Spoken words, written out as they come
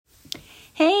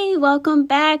Hey, welcome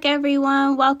back,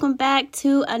 everyone. Welcome back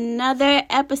to another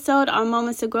episode on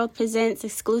Moments of Growth Presents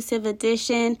Exclusive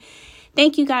Edition.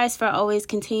 Thank you guys for always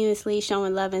continuously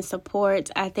showing love and support.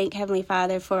 I thank Heavenly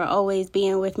Father for always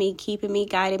being with me, keeping me,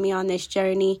 guiding me on this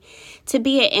journey to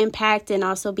be an impact and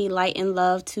also be light and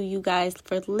love to you guys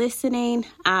for listening.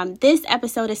 This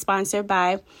episode is sponsored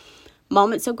by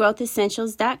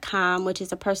momentsofgrowthessentials.com, which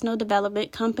is a personal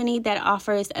development company that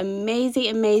offers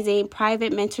amazing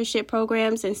private mentorship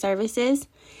programs and services,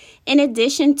 in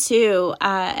addition to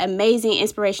amazing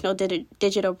inspirational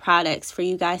digital products for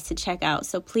you guys to check out.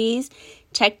 So please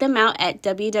check them out at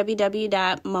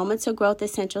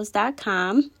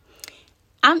www.momentsofgrowthessentials.com.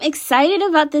 I'm excited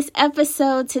about this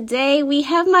episode today. We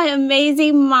have my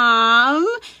amazing mom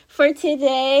for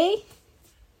today.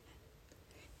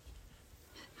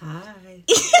 Hi.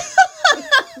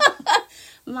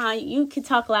 Ma, you could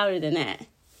talk louder than that.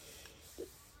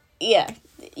 Yeah,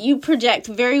 you project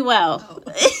very well. Oh.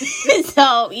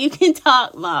 So you can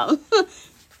talk, Mom.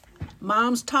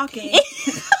 Mom's talking.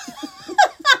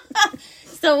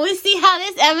 So we'll see how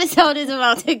this episode is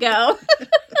about to go.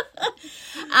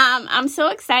 I'm so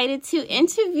excited to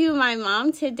interview my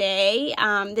mom today.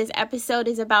 This episode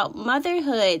is about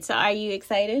motherhood. So are you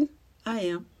excited? I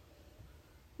am.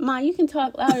 Ma, you can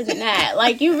talk louder than that.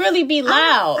 Like, you really be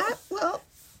loud.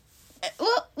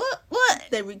 What?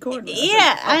 They record me.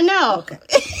 Yeah, I know. Okay.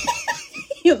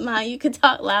 Ma, you can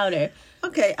talk louder.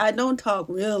 Okay, I don't talk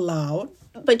real loud.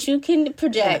 But you can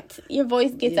project. Yeah. Your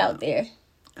voice gets out there.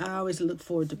 I always look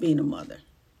forward to being a mother.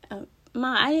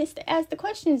 Ma, I didn't ask the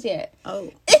questions yet.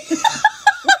 Oh. This is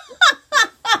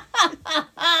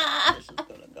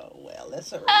going to go well. Let's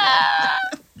hurry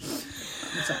up.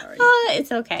 I'm sorry. Oh, it's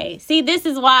okay. See, this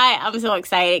is why I'm so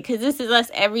excited, because this is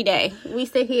us every day. We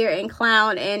sit here and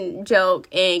clown and joke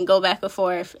and go back and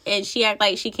forth, and she act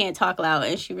like she can't talk loud,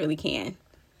 and she really can.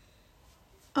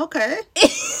 Okay.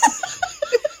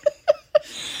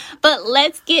 But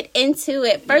let's get into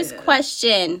it. First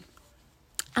question.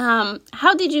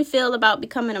 How did you feel about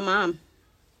becoming a mom?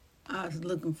 I was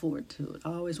looking forward to it. I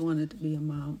always wanted to be a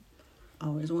mom. I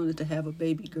always wanted to have a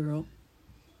baby girl.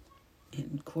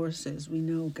 And of course, as we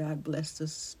know, God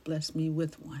blessed me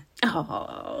with one.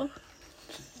 Oh.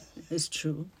 It's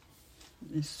true.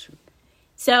 It's true.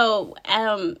 So,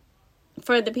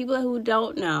 for the people who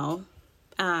don't know,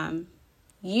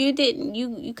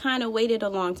 you kind of waited a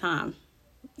long time.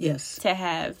 Yes. To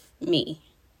have me.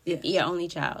 Yes. Your only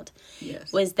child.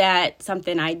 Yes. Was that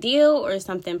something ideal or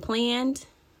something planned?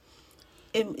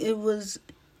 It was,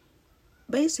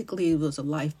 basically, it was a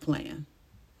life plan.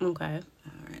 Okay.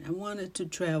 All right. I wanted to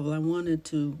travel. I wanted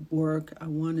to work. I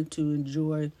wanted to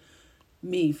enjoy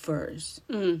me first.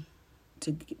 To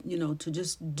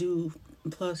just do.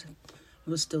 Plus, I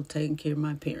was still taking care of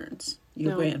my parents,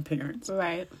 grandparents.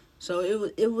 Right. So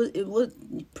it was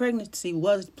pregnancy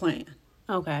was planned.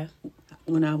 Okay.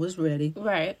 When I was ready.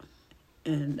 Right.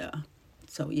 And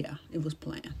so yeah, it was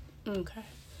planned. Okay.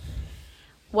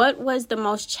 What was the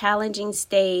most challenging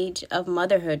stage of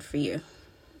motherhood for you?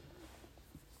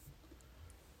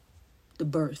 The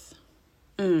birth.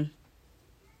 The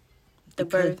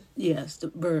birth? Yes, the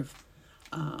birth.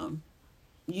 You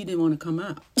didn't want to come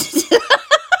out.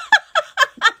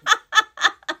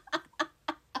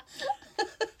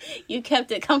 You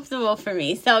kept it comfortable for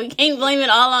me, so you can't blame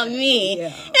it all on me.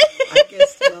 Yeah, I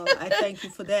guess, I thank you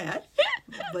for that.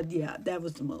 But yeah, that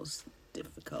was the most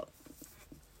difficult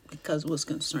because it was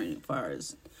concerning as far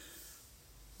as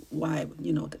why,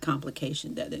 the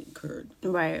complication that occurred.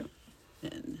 Right.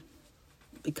 And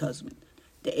because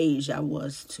the age I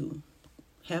was to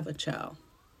have a child.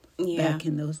 Yeah. Back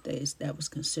in those days, that was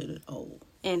considered old.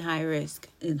 And high risk.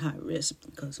 And high risk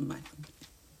because of my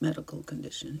medical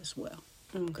condition as well.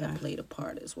 Okay. That played a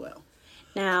part as well.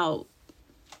 Now,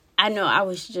 I know I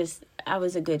was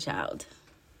a good child.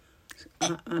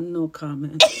 I'm no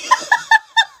comment.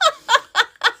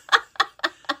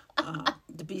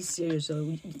 To be serious,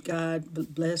 though, God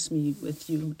blessed me with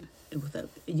you,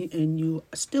 and you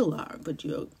still are, but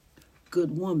you're a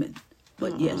good woman.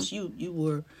 But yes, you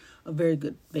were a very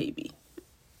good baby.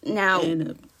 Now,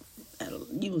 and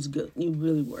you was good. You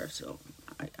really were. So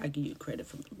I give you credit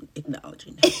for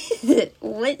acknowledging that.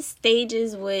 What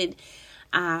stages would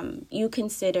you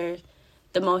consider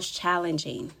the most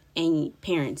challenging in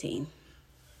parenting?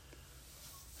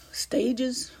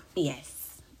 Stages? Yes.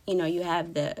 You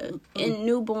have the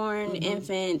newborn,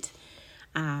 infant.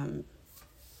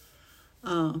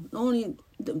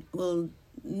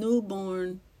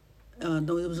 Newborn. No,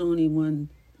 there was only one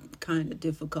kind of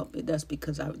difficult. But that's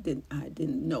because I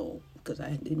didn't know, because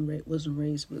I wasn't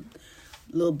raised with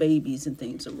little babies and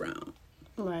things around.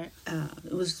 Right.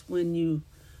 It was when you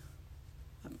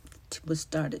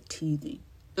started teething.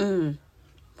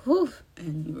 Whew.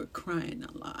 And you were crying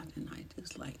a lot. And I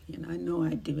just and I know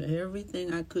I did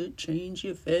everything I could, change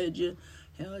you, fed you,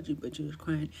 held you, but you was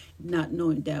crying, not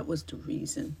knowing that was the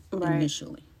reason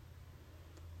initially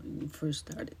when you first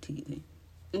started teething.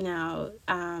 Now,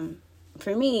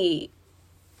 for me,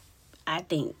 I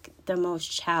think the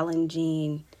most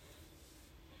challenging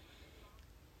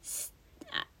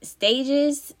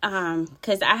stages,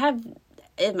 because I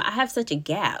have such a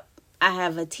gap. I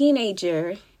have a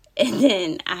teenager, and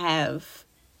then I have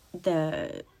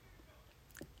the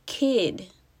kid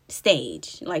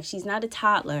stage. Like, she's not a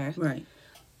toddler, Right?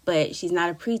 But she's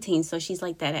not a preteen, so she's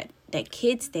like that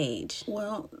kid stage.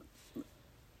 Well,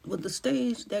 with the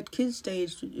stage, that kid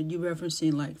stage, you're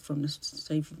referencing like from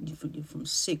from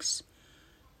 6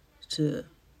 to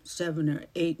 7 or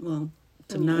 8, well,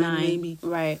 to 9 maybe.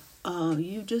 Right.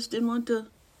 You just didn't want to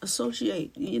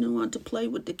associate. You didn't want to play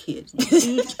with the kids.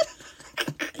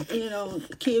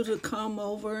 Kids would come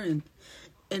over and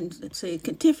say,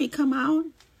 "Can Tiffy come out?"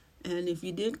 And if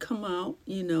you did come out,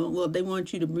 they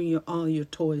want you to bring all your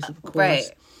toys, of course.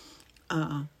 Right.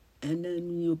 And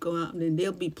then you go out and then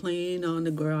they'll be playing on the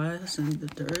grass and the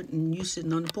dirt and you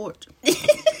sitting on the porch.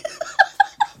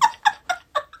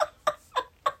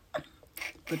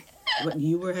 But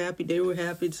you were happy, they were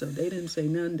happy, so they didn't say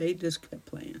nothing. They just kept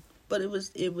playing. But it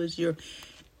was your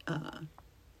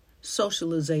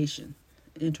socialization,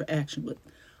 interaction with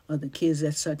other kids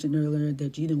at such an earlier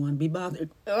that you didn't want to be bothered.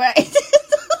 Right.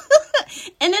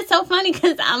 And it's so funny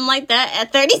because I'm like that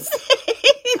at 36.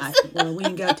 We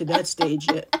ain't got to that stage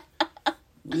yet.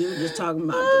 We were just talking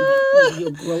about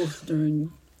your growth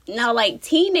during... No, like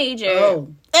teenager.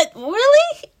 Oh.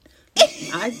 Really?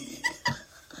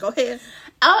 Go ahead.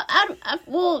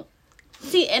 Well,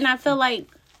 see, and I feel like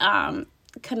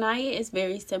Kanaya is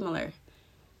very similar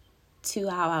to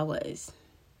how I was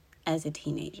as a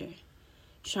teenager.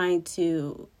 Trying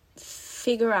to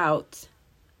figure out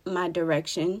my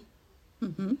direction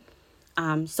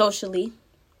socially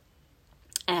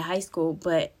at high school,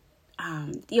 but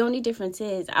the only difference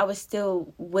is I was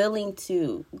still willing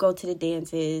to go to the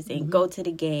dances and go to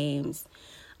the games.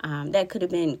 That could have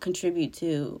been contribute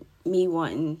to me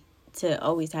wanting to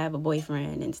always have a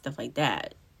boyfriend and stuff like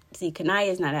that. See, Kanaya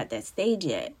is not at that stage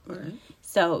yet. Right.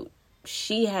 So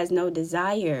she has no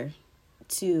desire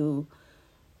to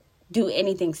do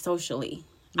anything socially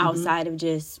outside of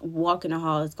just walking the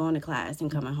halls, going to class,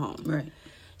 and coming home. Right.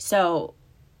 So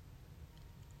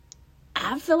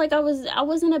I feel like I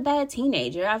wasn't a bad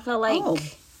teenager. I feel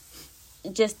like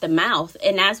just the mouth,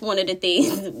 and that's one of the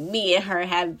things me and her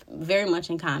have very much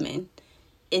in common,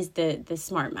 is the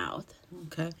smart mouth.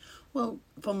 Okay. Well,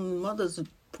 from mother's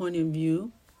point of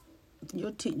view, you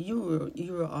were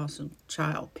an awesome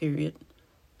child, period.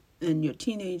 And your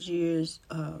teenage years,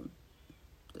 the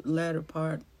latter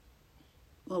part,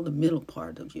 well, the middle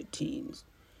part of your teens,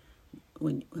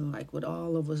 when like with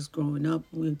all of us growing up,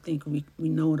 we think we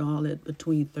know it all at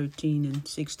between 13 and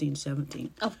 16,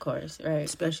 17. Of course, right.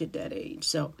 Especially at that age.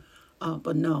 So,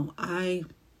 but no, only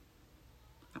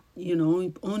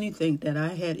thing that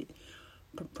I had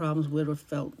problems with or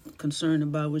felt concerned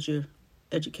about was your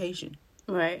education.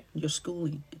 Right. Your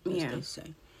schooling, as they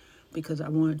say. Because I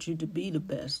wanted you to be the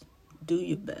best, do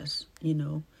your best,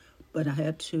 But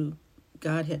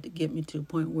God had to get me to a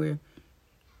point where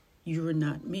you were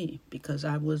not me, because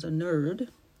I was a nerd.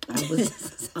 I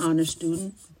was honor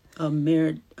student,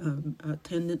 merit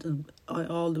attendant,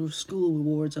 all the school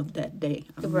awards of that day.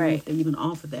 I don't know if they even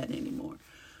offer that anymore.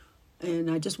 And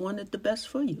I just wanted the best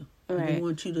for you. Right. I didn't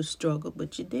want you to struggle,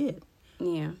 but you did.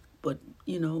 Yeah. But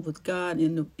with God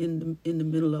in the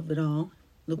middle of it all,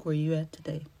 look where you at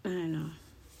today. I know.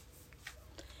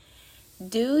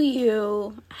 Do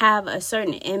you have a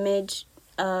certain image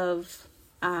of,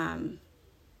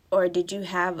 or did you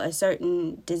have a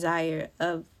certain desire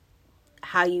of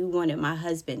how you wanted my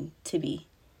husband to be?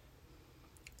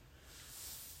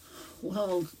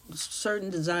 Well, certain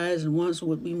desires and wants,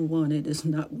 what we wanted is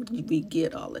not what we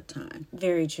get all the time.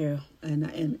 Very true. And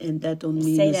that don't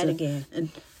mean... Say that again.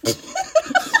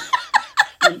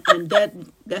 And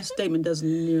that statement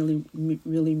doesn't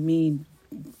really mean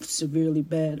severely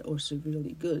bad or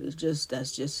severely good.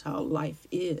 That's just how life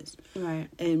is. Right.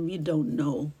 And we don't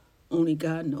know. Only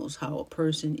God knows how a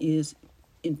person is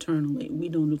internally. We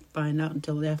don't find out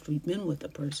until after we've been with a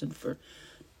person for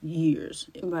years.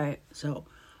 Right. So,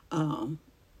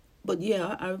 but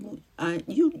yeah,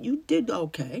 you did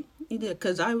okay. You did,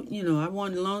 because I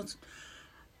wanted long.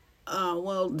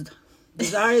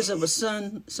 Desires of a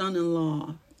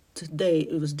son-in-law today,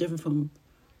 it was different from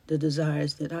the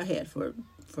desires that I had for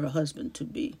a husband to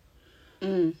be.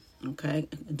 Okay,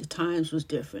 and the times was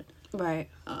different. Right.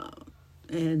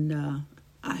 And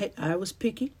I was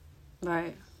picky.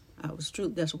 Right. I was true.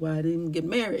 That's why I didn't get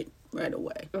married right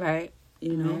away. Right.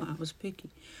 You know, Right. I was picky.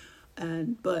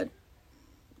 But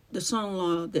the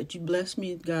son-in-law that you blessed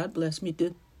me, God blessed me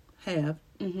to have,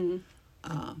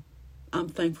 I'm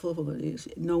thankful for this.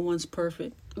 No one's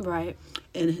perfect. Right.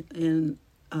 And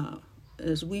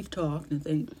as we've talked and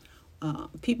think,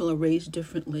 people are raised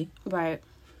differently. Right.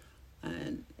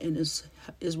 And is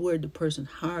where the person's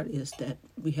heart is that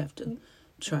we have to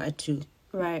try to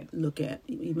look at,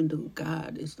 even though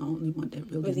God is the only one that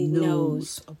really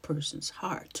knows a person's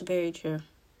heart. Very true.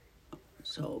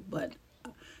 So, but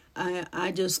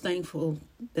I just thankful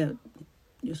that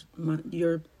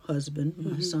your husband,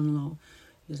 my son-in-law,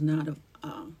 is not a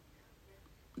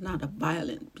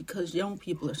violent, because young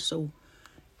people are so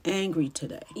angry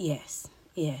today. Yes.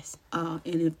 Yes. And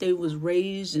if they was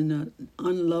raised in an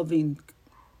unloving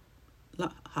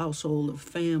household or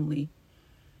family,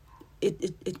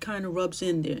 it kind of rubs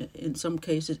in there. In some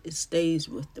cases, it stays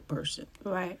with the person.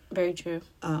 Right. Very true.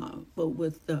 But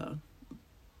with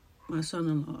my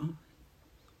son-in-law,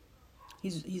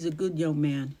 he's a good young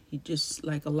man. He just,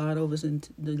 like a lot of us and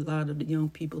a lot of the young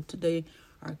people today,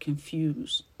 are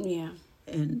confused. Yeah.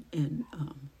 And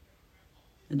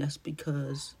that's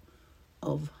because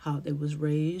of how they was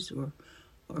raised or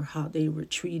how they were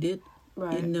treated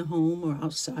in the home or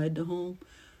outside the home.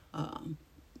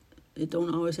 It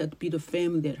don't always have to be the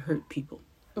family that hurt people.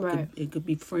 Right. It could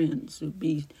be friends. It could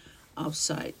be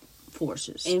outside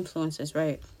forces. Influences,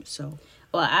 right. So.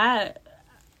 Well, I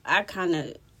kind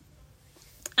of,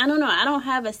 I don't know. I don't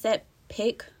have a set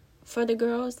pick for the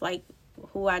girls, like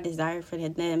who I desire for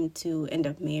them to end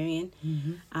up marrying.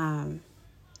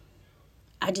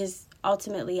 I just,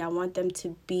 ultimately, I want them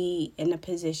to be in a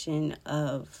position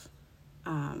of,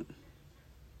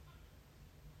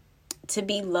 to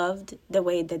be loved the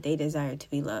way that they desire to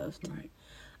be loved. Right.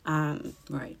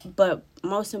 Right. But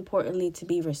most importantly, to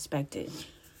be respected.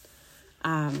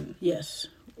 Yes.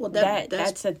 Well,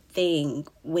 that's a thing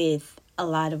with a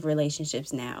lot of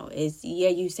relationships now. Is, yeah,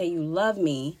 you say you love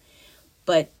me,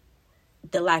 but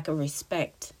the lack of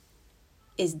respect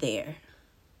is there.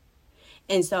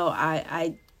 And so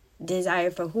I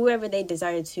desire for whoever they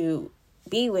desire to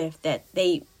be with, that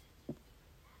they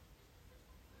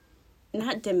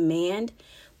not demand,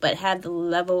 but have the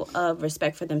level of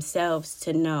respect for themselves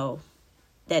to know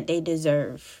that they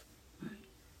deserve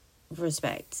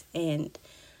respect. And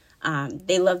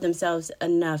they love themselves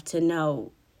enough to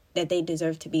know that they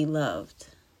deserve to be loved.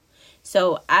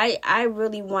 So I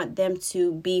really want them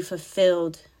to be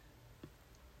fulfilled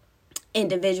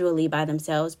individually by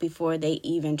themselves before they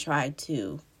even try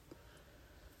to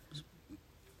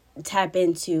tap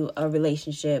into a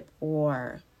relationship,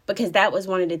 or because that was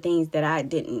one of the things that I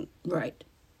didn't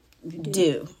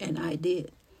do. And I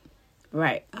did.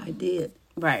 Right. I did.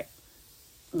 Right.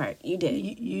 You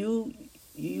did.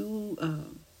 You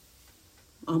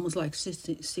almost like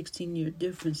 16-year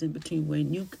difference in between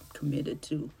when you committed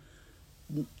to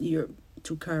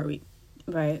Kari.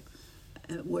 Right.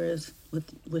 Whereas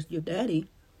with your daddy,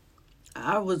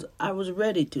 I was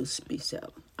ready to be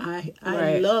self.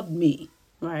 I loved me.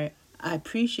 Right. I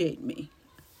appreciate me.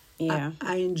 Yeah.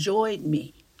 I enjoyed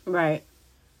me. Right.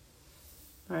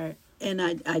 Right. And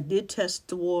I did test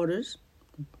the waters,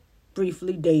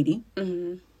 briefly dating.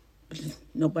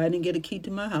 Nobody didn't get a key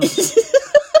to my house.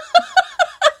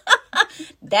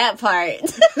 That part.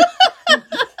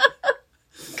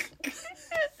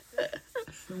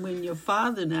 When your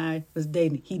father and I was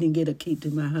dating, he didn't get a key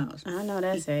to my house. I know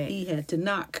that's right. He had to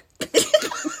knock.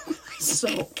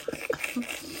 So,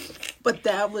 but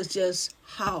that was just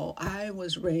how I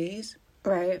was raised.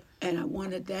 Right. And I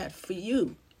wanted that for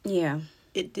you. Yeah.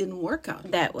 It didn't work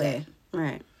out that way.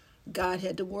 Right. God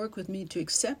had to work with me to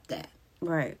accept that.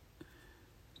 Right.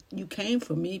 You came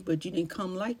for me, but you didn't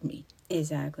come like me.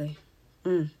 Exactly.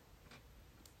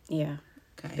 Yeah.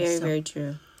 Okay. Very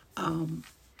true.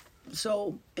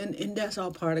 So, and that's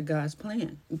all part of God's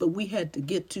plan. But we had to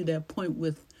get to that point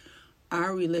with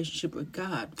our relationship with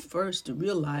God first to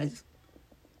realize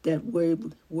that where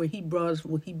He brought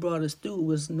us through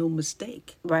was no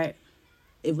mistake. Right.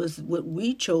 It was what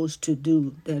we chose to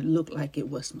do that looked like it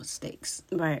was mistakes.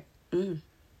 Right.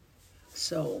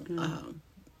 So,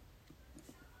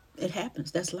 it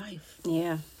happens. That's life.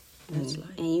 Yeah. That's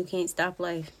life. And you can't stop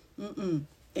life. And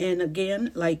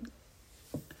again, like,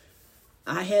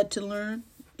 I had to learn,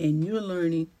 and you're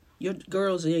learning. Your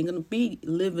girls ain't going to be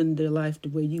living their life the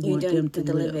way you want them to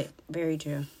live. Live it. Very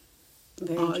true.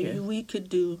 Very All true. we could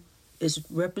do It's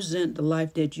represent the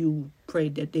life that you pray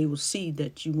that they will see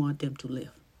that you want them to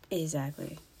live.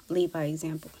 Exactly. Lead by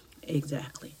example.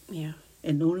 Exactly. Yeah.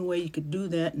 And the only way you could do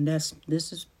that, and this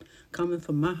is coming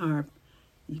from my heart,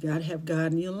 you got to have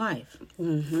God in your life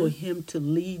for him to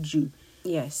lead you.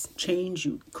 Yes. Change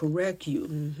you, correct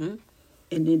you,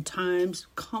 and in times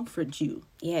comfort you.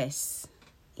 Yes.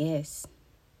 Yes.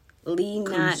 Lean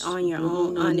not on your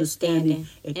own understanding.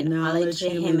 Acknowledge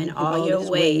him in all your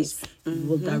ways. He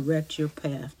will direct your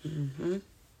path.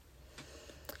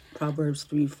 Proverbs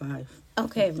 3:5.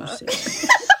 Okay, Mom.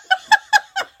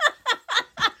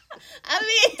 I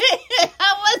mean,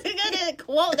 I wasn't going to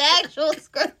quote the actual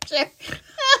scripture.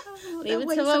 Leave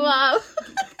it to my mom.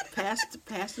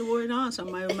 Pass the word on.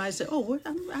 Somebody might say, "Oh, where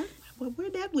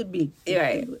that would be?"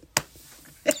 Right.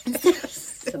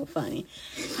 So funny.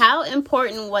 How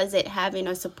important was it having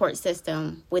a support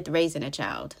system with raising a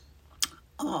child?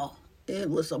 Oh, it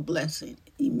was a blessing,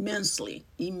 immensely,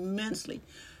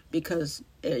 because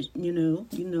you know,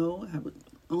 I was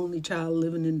only child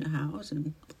living in the house,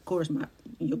 and of course,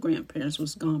 your grandparents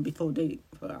was gone before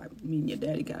your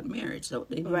daddy got married, so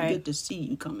they didn't get to see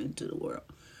you come into the world.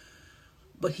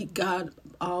 But God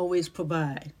always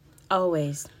provide.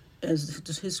 Always. As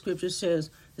his scripture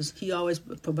says, he always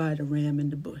provide a ram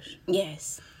in the bush.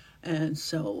 Yes. And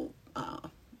so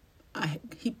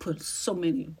he put so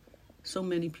many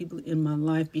people in my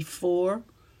life before,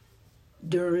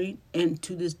 during, and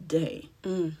to this day.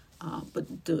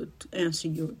 But to answer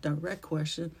your direct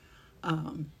question,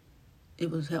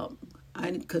 it was help.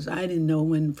 Because I didn't know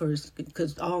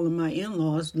because all of my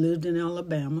in-laws lived in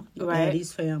Alabama, your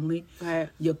daddy's family,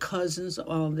 your cousins,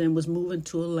 all of them was moving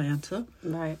to Atlanta.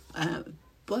 Right.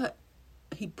 But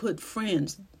he put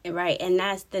friends. Right, and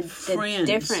that's the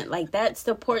different, like that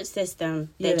support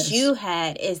system that you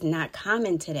had is not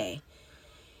common today.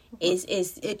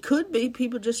 It could be.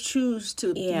 People just choose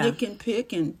to nick and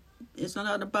pick, and it's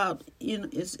not about,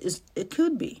 it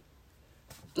could be.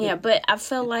 Yeah, but I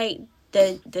feel like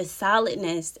the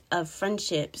solidness of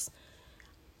friendships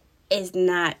is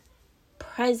not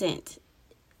present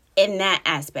in that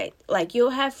aspect. Like, you'll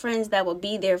have friends that will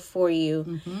be there for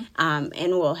you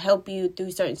and will help you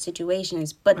through certain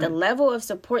situations, but the level of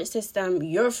support system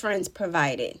your friends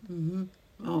provided.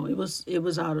 Oh, it was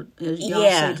out of, as y'all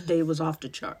said today, it was off the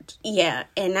charts. Yeah,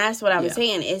 and that's what I was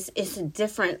saying. It's a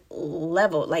different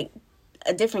level, like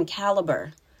a different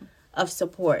caliber of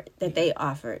support that they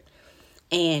offered.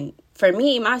 And for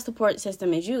me, my support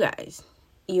system is you guys,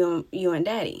 you and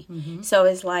Daddy. So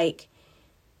it's like,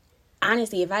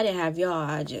 honestly, if I didn't have y'all,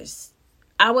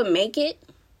 I would make it,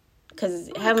 because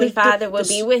Heavenly Father would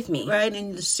be with me. Right,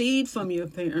 and the seed from your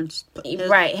parents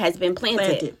has been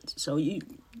planted. So you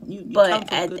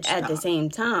but at the same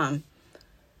time,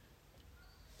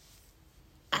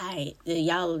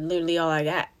 y'all literally all I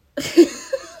got.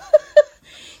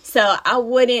 So I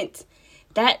wouldn't,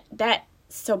 that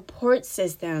support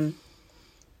system,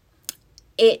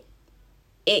 it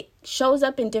shows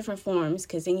up in different forms,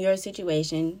 because in your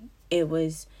situation, it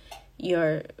was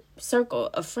your circle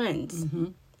of friends.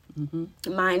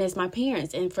 Mine is my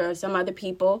parents, and for some other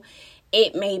people,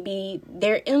 it may be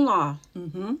their in-law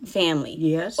family.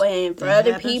 Yes. And for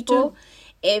other people,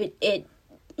 it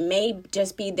may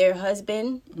just be their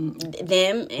husband,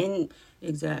 them, and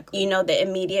exactly, the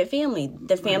immediate family,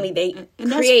 the family they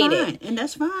and created.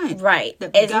 That's fine. Right.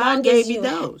 As God long gave as you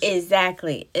those.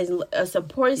 Exactly. A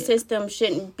support system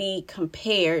shouldn't be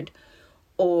compared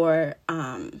or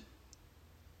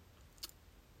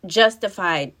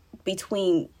justified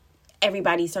between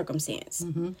everybody's circumstance.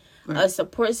 Right. A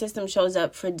support system shows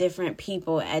up for different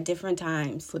people at different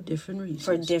times. For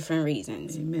different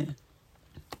reasons. Amen.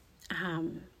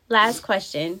 Last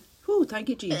question. Whew, thank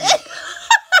you, Jesus.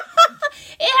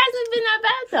 It hasn't been that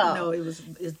bad, though. No,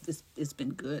 it's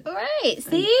been good. Right.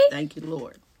 See? Thank you,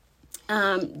 Lord.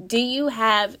 Do you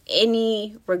have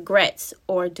any regrets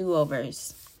or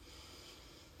do-overs?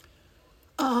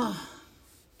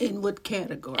 In what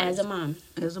category? As a mom.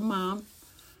 As a mom,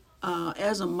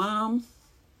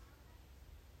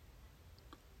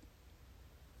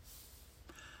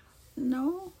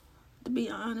 no, to be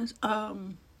honest. As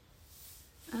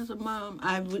a mom,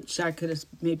 I wish I could have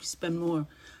maybe spent more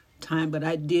time, but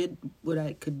I did what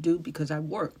I could do because I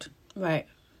worked. Right.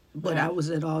 But I was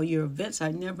at all your events.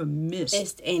 I never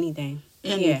missed anything.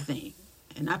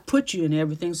 And I put you in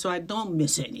everything, so I don't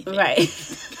miss anything. Right.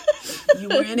 You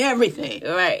were in everything.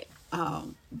 Right.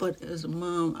 But as a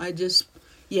mom, I just,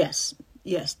 yes,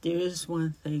 there is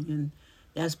one thing, and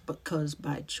that's because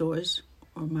by choice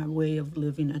or my way of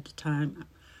living at the time,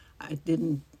 I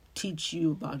didn't teach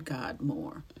you about God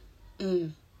more.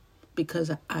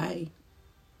 Because I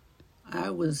I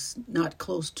was not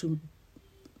close to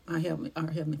our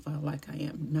Heavenly Father like I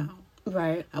am now.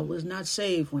 Right. I was not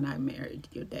saved when I married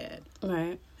your dad.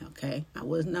 Right. Okay? I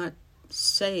was not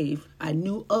saved. I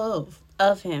knew of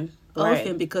him. Of Right.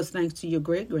 him because thanks to your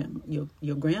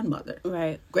your grandmother.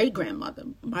 Right. Great-grandmother,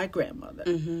 my grandmother,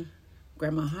 Mm-hmm.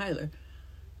 Grandma Hyler.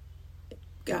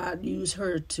 God used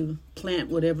her to plant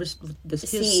whatever his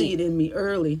seed in me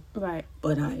early. Right.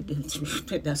 But I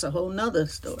didn't. That's a whole nother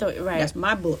story. Right. That's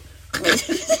my book.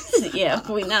 Yeah,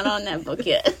 we're not on that book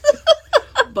yet.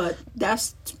 But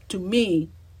that's, to me,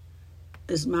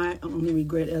 is my only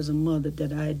regret as a mother,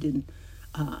 that I didn't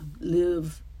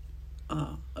live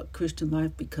a Christian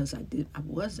life because I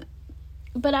wasn't.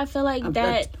 But I feel like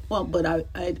that. But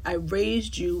I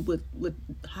raised you with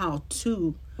how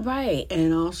to. Right.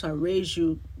 And also I raised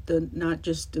you not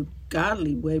just the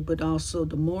godly way, but also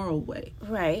the moral way.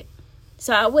 Right.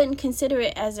 So I wouldn't consider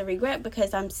it as a regret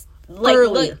because I'm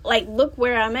look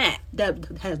where I'm at. That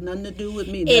has nothing to do with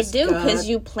me. It do, because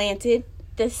you planted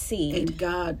the seed. And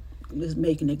God is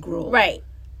making it grow. Right.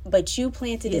 But you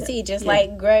planted the seed, just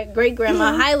like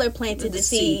great-grandma Hyler planted the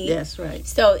seed. That's right.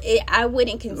 So I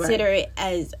wouldn't consider it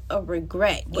as a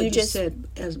regret. But you just said,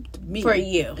 as to me, for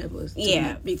you. It was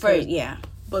me, because,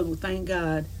 But thank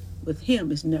God, with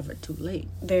him, it's never too late.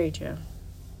 Very true.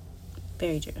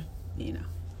 Very true. You know,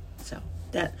 so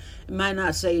that it might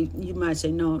not say, you might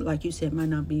say no, like you said, it might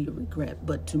not be a regret,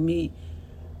 but to me,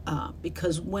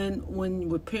 because when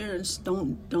your parents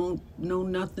don't know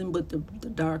nothing but the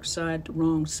dark side, the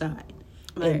wrong side,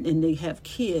 right. and they have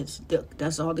kids,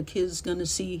 that's all the kids is gonna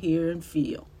see, hear, and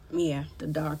feel. Yeah, the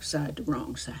dark side, the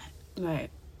wrong side. Right.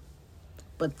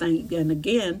 But and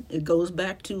again, it goes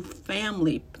back to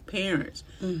family, parents.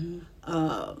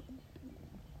 Mm-hmm.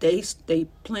 They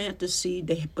plant the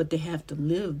seed, but they have to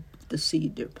live the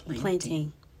seed they're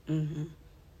planting. Mm-hmm.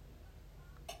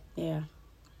 Yeah.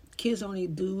 Kids only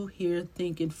do, hear,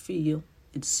 think, and feel,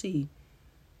 and see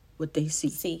what they see.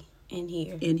 See and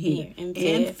hear. And hear. And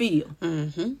feel.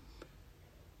 Mm-hmm.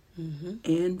 Mm-hmm.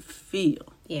 And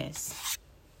feel. Yes.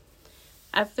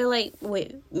 I feel like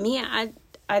with me, I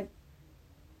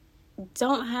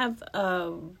don't have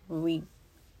a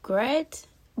regret,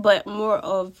 but more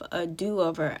of a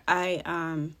do-over. I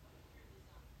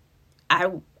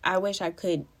wish I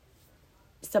could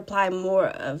supply more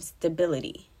of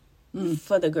stability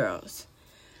for the girls.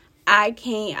 I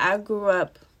grew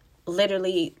up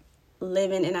literally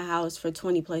living in a house for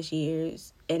 20 plus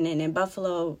years, and then in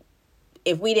Buffalo,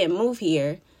 if we didn't move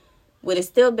here, would have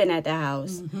still been at the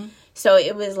house. Mm-hmm. So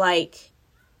it was like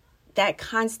that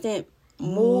constant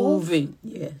moving.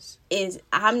 Yes, is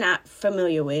I'm not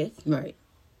familiar with. Right.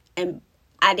 And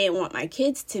I didn't want my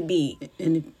kids to be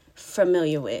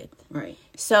familiar with. Right.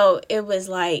 So it was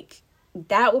like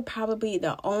that would probably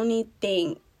the only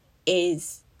thing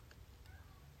is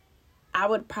I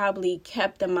would probably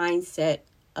kept the mindset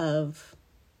of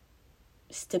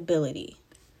stability.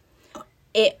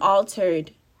 It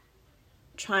altered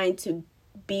trying to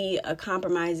be a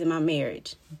compromise in my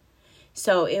marriage.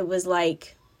 So it was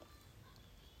like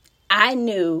I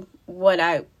knew what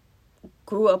I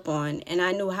grew up on, and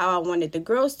I knew how I wanted the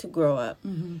girls to grow up.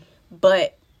 Mm-hmm.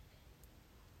 But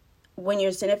when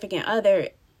your significant other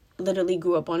literally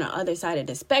grew up on the other side of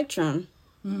the spectrum,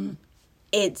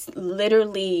 it's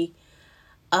literally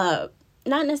not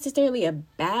necessarily a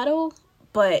battle,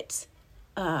 but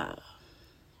a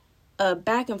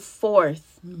back and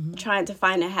forth trying to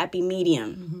find a happy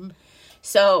medium. Mm-hmm.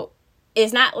 So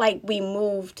it's not like we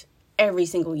moved every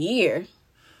single year,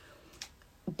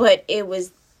 but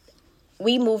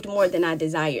we moved more than I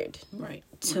desired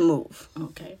to move.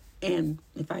 Okay. And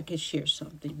if I could share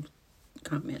something,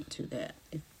 comment to that.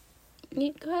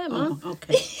 Go ahead, Mom.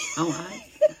 Okay. All right.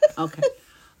 Okay.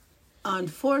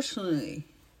 Unfortunately,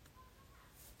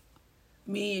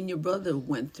 me and your brother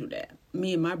went through that.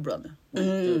 Me and my brother went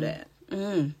through that.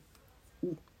 Mm.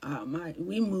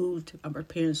 We moved, our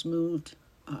parents moved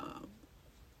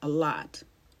a lot.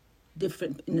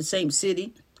 Different, in the same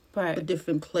city, but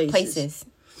different places.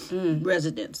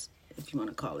 Residence, if you want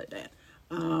to call it that.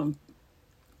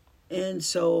 And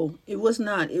so it was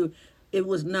not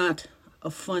a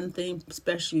fun thing,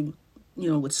 especially,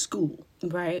 with school.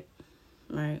 Right.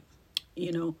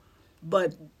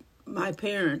 But my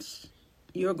parents,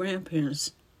 your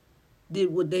grandparents,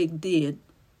 did what they did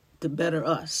to better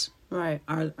us. Right.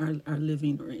 Our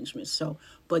living arrangements. So,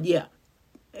 but yeah,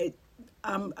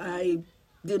 I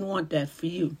didn't want that for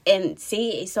you. And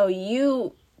see, so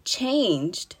you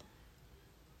changed.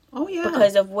 Oh, yeah.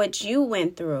 Because of what you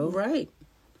went through. Right.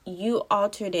 You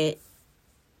altered it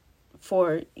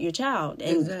for your child.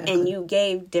 And, exactly. And you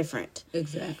gave different.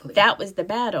 Exactly. That was the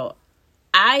battle.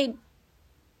 I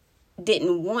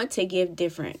didn't want to give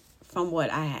different from what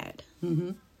I had.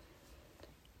 Mm-hmm.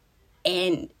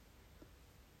 And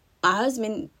my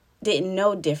husband didn't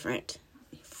know different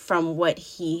from what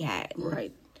he had.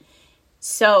 Right.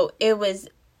 So it was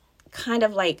kind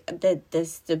of like the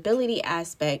stability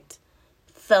aspect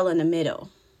fell in the middle.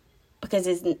 Because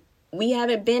we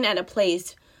haven't been at a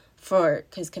place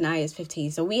because Kanaya is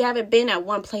 15. So we haven't been at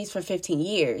one place for 15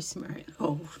 years. Right.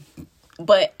 Oh.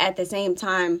 But at the same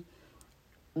time,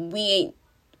 we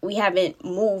haven't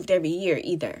moved every year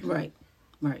either. Right.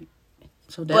 Right.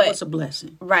 So that was a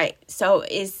blessing. Right. So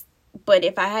but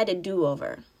if I had a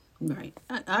do-over. Right.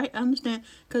 I understand,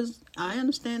 because I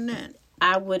understand that.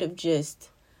 I would have just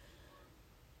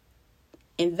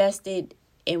invested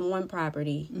in one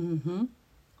property mm-hmm.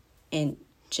 and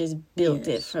just built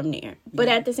it from there. But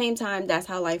at the same time, that's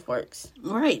how life works.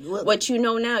 Right. Well, what you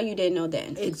know now, you didn't know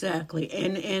then. Exactly.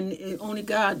 And only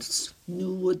God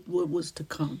knew what was to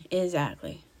come.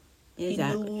 Exactly. He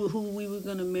knew who we were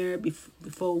going to marry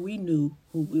before we knew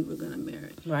who we were going to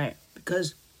marry. Right.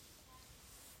 Because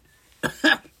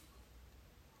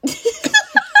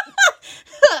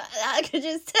I could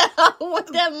just tell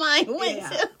what that mind went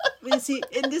to. But see,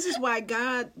 and this is why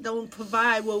God don't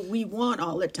provide what we want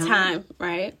all the time.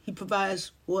 Right? He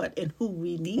provides what and who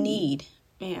we need.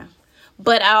 Yeah.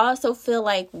 But I also feel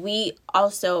like we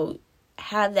also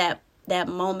have that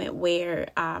moment where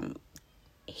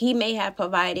he may have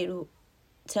provided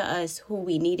to us who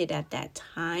we needed at that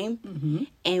time. Mm-hmm.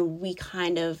 And we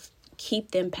kind of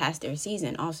keep them past their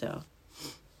season also.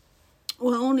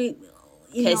 Well, only...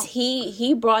 Because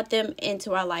he brought them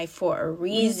into our life for a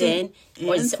reason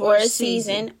or a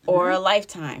season or a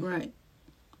lifetime. Right.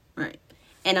 Right.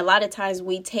 And a lot of times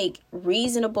we take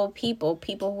reasonable people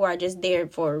who are just there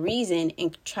for a reason,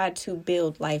 and try to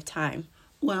build lifetime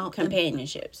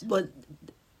companionships. But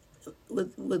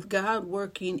with God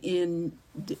working in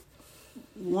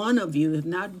one of you, if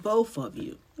not both of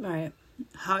you. Right.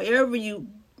 However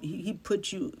he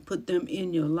put them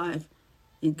in your life.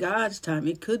 In God's time,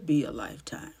 it could be a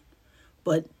lifetime.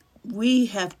 But we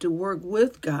have to work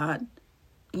with God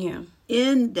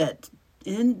in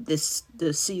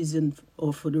the season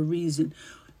or for the reason.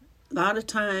 A lot of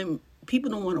time, people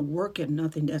don't want to work at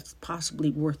nothing that's possibly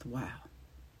worthwhile.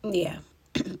 Yeah.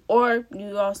 Or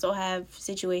you also have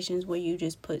situations where you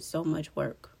just put so much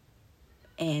work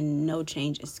and no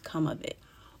changes come of it.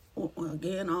 Well,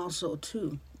 again, also,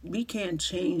 too. We can't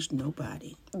change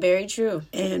nobody. Very true.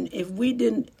 And if we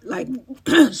didn't, like,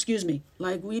 excuse me,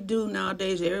 like we do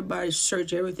nowadays, everybody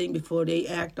search everything before they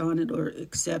act on it or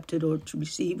accept it or to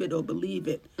receive it or believe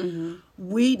it. Mm-hmm.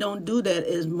 We don't do that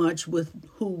as much with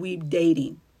who we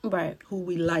dating. Right. Who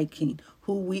we liking,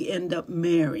 who we end up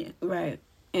marrying. Right.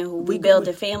 And who we build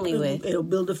a family with. It'll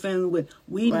build a family with.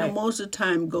 We know most of the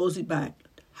time goes by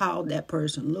how that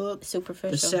person looks.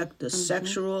 Superficial. The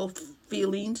sexual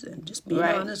feelings, and just being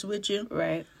honest with you.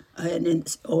 Right. And in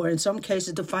some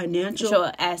cases, the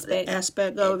financial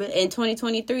aspect of it. In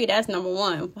 2023, that's number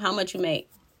one. How much you make?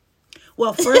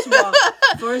 Well, first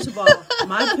of all,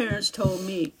 my parents told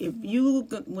me,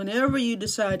 whenever you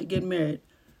decide to get married,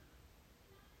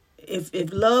 if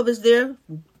love is there,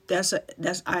 that's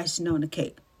icing on the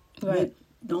cake. Right.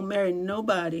 Don't marry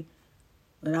nobody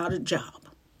without a job.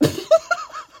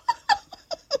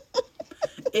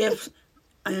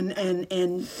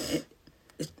 And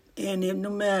if no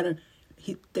matter,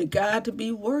 they got to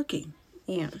be working.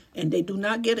 Yeah. And they do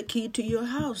not get a key to your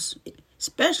house,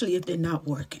 especially if they're not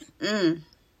working.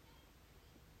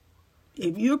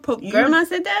 If you're Grandma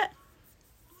said that?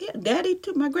 Yeah, Daddy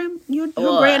too. Your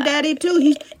granddaddy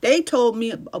too. They told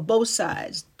me both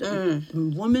sides. The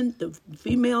woman, the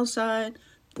female side,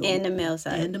 and the male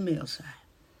side. And the male side.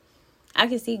 I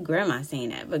can see Grandma saying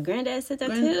that, but Granddad said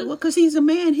that too. Well, because he's a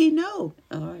man, he know.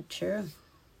 Oh, true.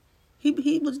 He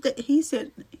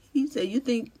said you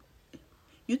think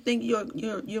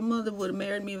your mother would have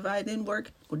married me if I didn't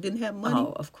work or didn't have money?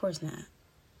 Oh, of course not.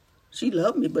 She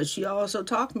loved me, but she also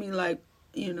talked to me like,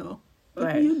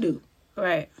 what do you do?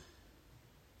 Right.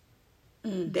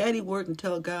 Daddy worked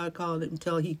until God called it,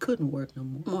 until he couldn't work no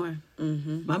more.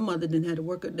 Mm-hmm. My mother didn't have to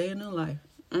work a day in her life.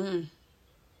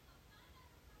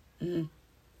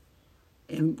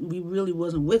 And we really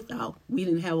wasn't without. We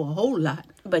didn't have a whole lot.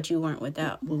 But you weren't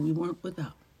without. Well, we weren't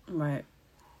without. Right.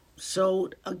 So,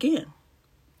 again,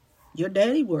 your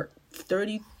daddy worked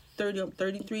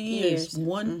 33 years.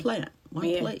 One plant,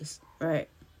 one place. Right.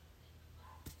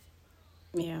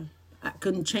 Yeah. I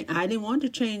couldn't change. I didn't want to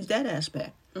change that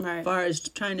aspect. Right. As far as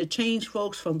trying to change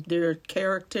folks from their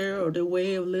character or their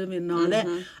way of living and all that,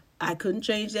 I couldn't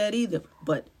change that either.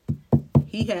 But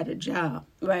he had a job.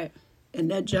 Right. And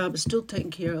that job is still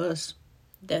taking care of us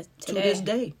to this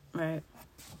day. Right.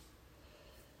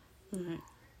 Right.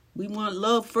 We want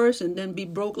love first and then be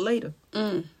broke later.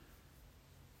 No.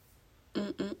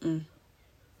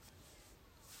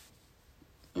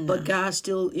 But God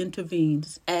still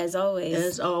intervenes. As always.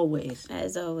 As always.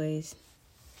 As always.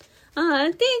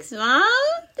 Oh, thanks, Mom.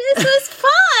 This was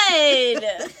fun.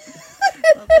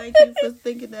 Well, thank you for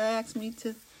thinking to ask me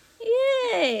to.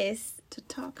 Yes. To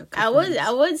talk. I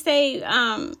would say,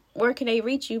 where can they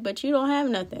reach you? But you don't have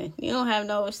nothing. You don't have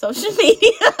no social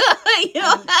media.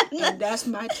 And that's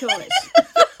my choice.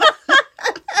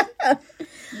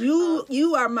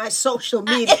 You are my social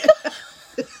media.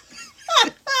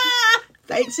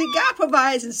 Thanks, see, God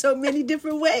provides in so many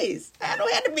different ways. I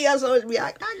don't have to be on social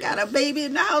media. I got a baby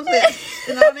in the house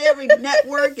and on every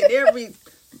network and every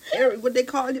what they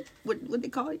call it? What they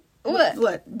call it?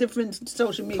 What different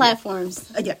social media platforms?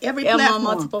 Yeah, every platform. On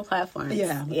multiple platforms.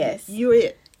 Yeah. Yes. You're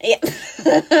it. Yeah.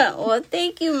 Well,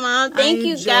 thank you, Mom. Thank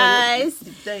you, guys.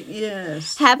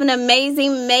 Yes. Have an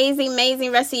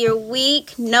amazing rest of your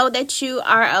week. Know that you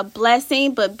are a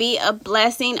blessing, but be a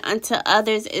blessing unto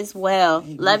others as well.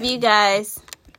 Amen. Love you guys.